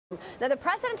Now, the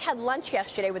president had lunch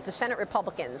yesterday with the Senate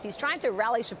Republicans. He's trying to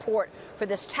rally support for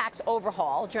this tax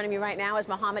overhaul. Joining me right now is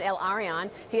Mohamed El-Erian.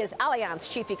 He is Allianz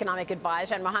chief economic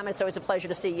advisor. And Mohamed, it's always a pleasure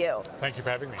to see you. Thank you for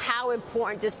having me. How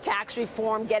important is tax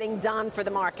reform getting done for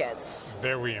the markets?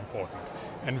 Very important.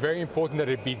 And very important that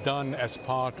it be done as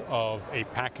part of a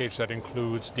package that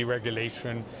includes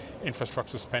deregulation,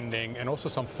 infrastructure spending, and also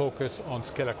some focus on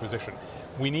skill acquisition.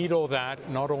 We need all that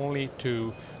not only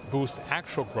to boost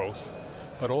actual growth,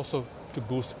 but also to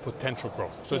boost potential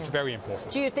growth. So it's very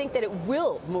important. Do you think that it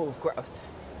will move growth?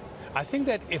 I think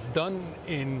that if done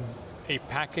in a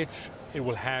package, it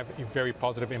will have a very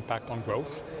positive impact on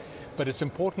growth. But it's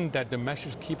important that the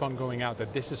message keep on going out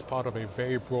that this is part of a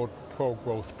very broad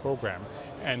pro-growth program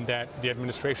and that the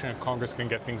administration and Congress can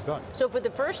get things done. So for the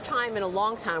first time in a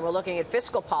long time, we're looking at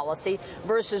fiscal policy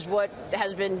versus what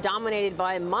has been dominated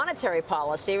by monetary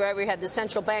policy, right? We had the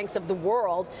central banks of the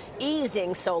world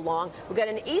easing so long. We've got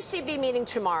an ECB meeting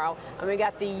tomorrow, and we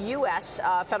got the U.S.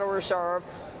 Federal Reserve.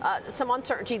 Some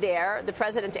uncertainty there. The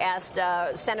president asked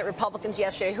Senate Republicans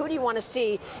yesterday, who do you want to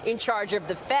see in charge of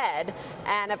the Fed?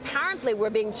 And apparently we're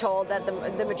being told that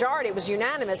the majority was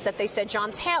unanimous that they said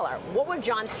John Taylor. What would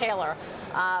John Taylor,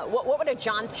 what would a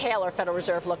John Taylor Federal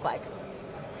Reserve look like?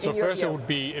 So first, it would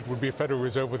be a Federal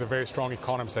Reserve with a very strong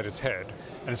economist at its head,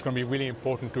 and it's going to be really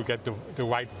important to get the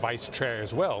right vice chair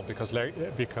as well, because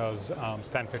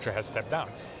Stan Fischer has stepped down.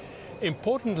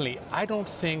 Importantly, I don't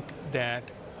think that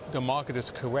the market is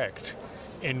correct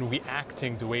in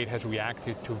reacting the way it has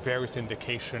reacted to various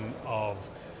indication of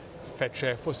Fed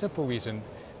chair for a simple reason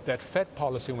that Fed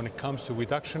policy, when it comes to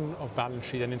reduction of balance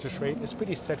sheet and interest rate, is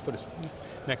pretty set for the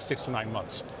next 6 to 9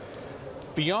 months.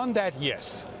 Beyond that,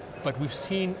 yes, but we've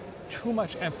seen too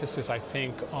much emphasis, I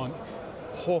think, on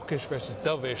hawkish versus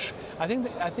dovish. I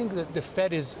think that the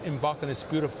Fed is embarked on this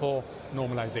beautiful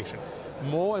normalization.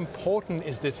 More important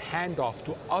is this handoff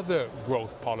to other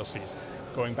growth policies,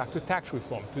 going back to tax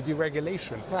reform, to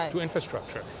deregulation, to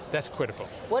infrastructure. That's critical.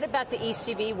 What about the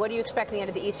ECB? What are you expecting out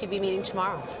of the ECB meeting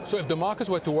tomorrow? So if the markets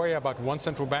were to worry about one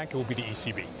central bank, it would be the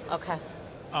ECB. Okay.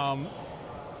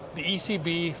 The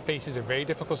ECB faces a very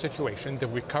difficult situation. The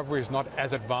recovery is not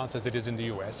as advanced as it is in the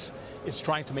US. It's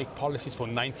trying to make policies for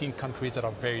 19 countries that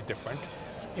are very different.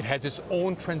 It has its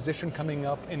own transition coming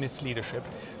up in its leadership.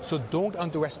 So don't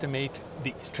underestimate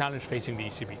the challenge facing the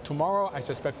ECB. Tomorrow, I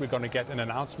suspect we're going to get an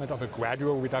announcement of a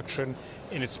gradual reduction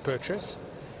in its purchase,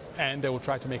 and they will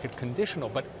try to make it conditional.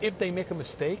 But if they make a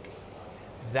mistake,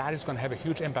 that is going to have a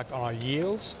huge impact on our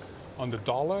yields, on the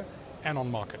dollar, and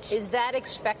on markets. Is that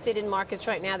expected in markets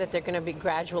right now, that they're going to be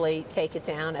gradually take it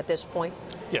down at this point?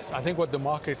 Yes, I think what the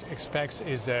market expects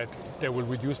is that they will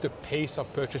reduce the pace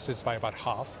of purchases by about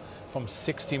half, from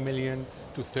 60 million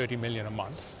to 30 million a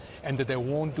month, and that they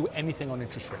won't do anything on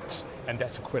interest rates. And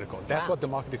that's critical. That's what the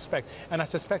market expects. And I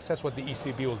suspect that's what the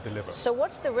ECB will deliver. So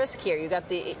what's the risk here? You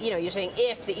got you're saying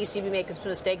if the ECB makes a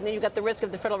mistake, and then you've got the risk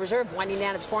of the Federal Reserve winding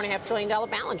down its $4.5 trillion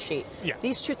balance sheet. Yeah.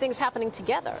 These two things happening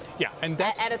together. Yeah, and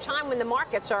that's at a time when the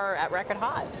markets are at record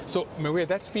highs. So, Maria,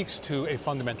 that speaks to a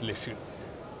fundamental issue.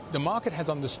 The market has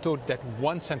understood that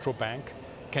one central bank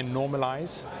can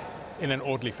normalize in an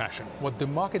orderly fashion. What the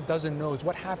market doesn't know is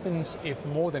what happens if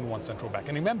more than one central bank.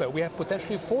 And remember, we have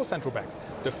potentially 4 central banks: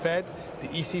 the Fed, the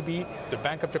ECB, the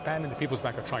Bank of Japan, and the People's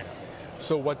Bank of China.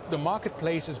 So what the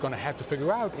marketplace is going to have to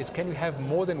figure out is, can you have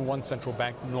more than one central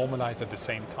bank normalize at the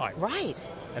same time? Right.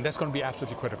 And that's going to be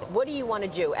absolutely critical. What do you want to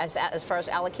do as far as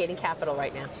allocating capital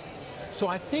right now? So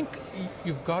I think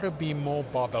you've got to be more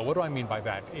barbell. What do I mean by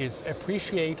that? Is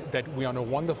appreciate that we're on a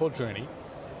wonderful journey,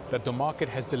 that the market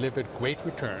has delivered great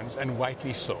returns, and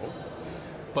rightly so,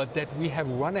 but that we have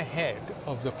run ahead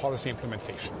of the policy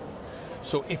implementation.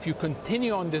 So if you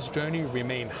continue on this journey,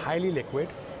 remain highly liquid,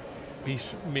 be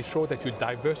sure that you're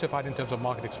diversified in terms of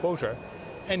market exposure,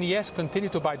 and yes, continue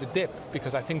to buy the dip,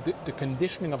 because I think the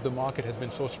conditioning of the market has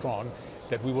been so strong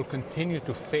that we will continue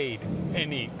to fade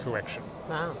any correction.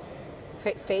 Wow.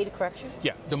 Fade correction?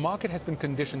 Yeah, the market has been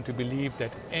conditioned to believe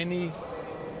that any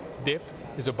dip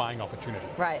is a buying opportunity.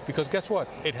 Right. Because guess what?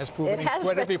 It has proven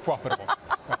incredibly profitable.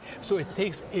 Right. So it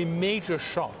takes a major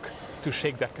shock to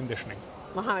shake that conditioning.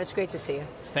 Mohamed, it's great to see you.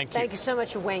 Thank you. Thank you so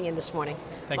much for weighing in this morning.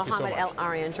 Thank you so much. Mohamed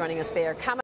El-Erian joining us there.